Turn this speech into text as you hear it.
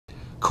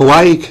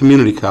Kauai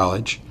Community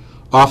College,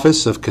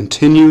 Office of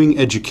Continuing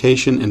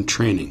Education and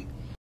Training.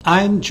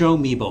 I'm Joe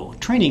Mebo,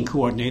 Training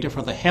Coordinator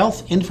for the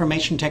Health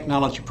Information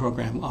Technology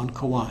Program on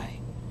Kauai.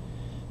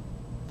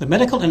 The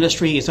medical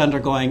industry is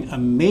undergoing a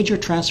major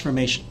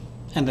transformation,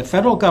 and the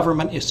federal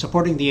government is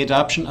supporting the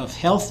adoption of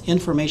health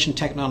information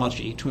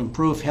technology to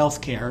improve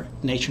health care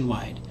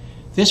nationwide.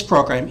 This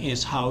program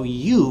is how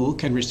you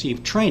can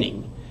receive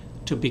training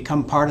to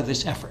become part of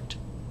this effort.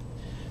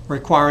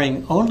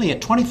 Requiring only a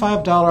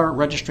 $25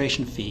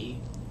 registration fee,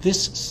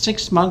 this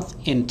 6-month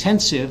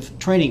intensive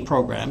training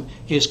program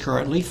is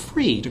currently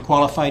free to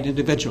qualified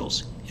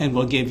individuals and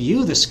will give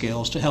you the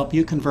skills to help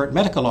you convert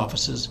medical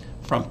offices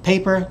from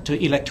paper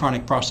to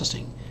electronic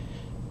processing.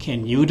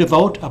 Can you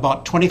devote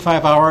about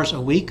 25 hours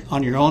a week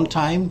on your own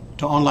time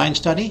to online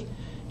study?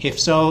 If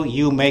so,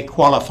 you may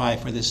qualify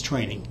for this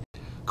training.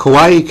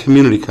 Kauai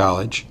Community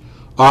College,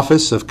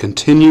 Office of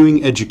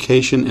Continuing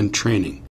Education and Training.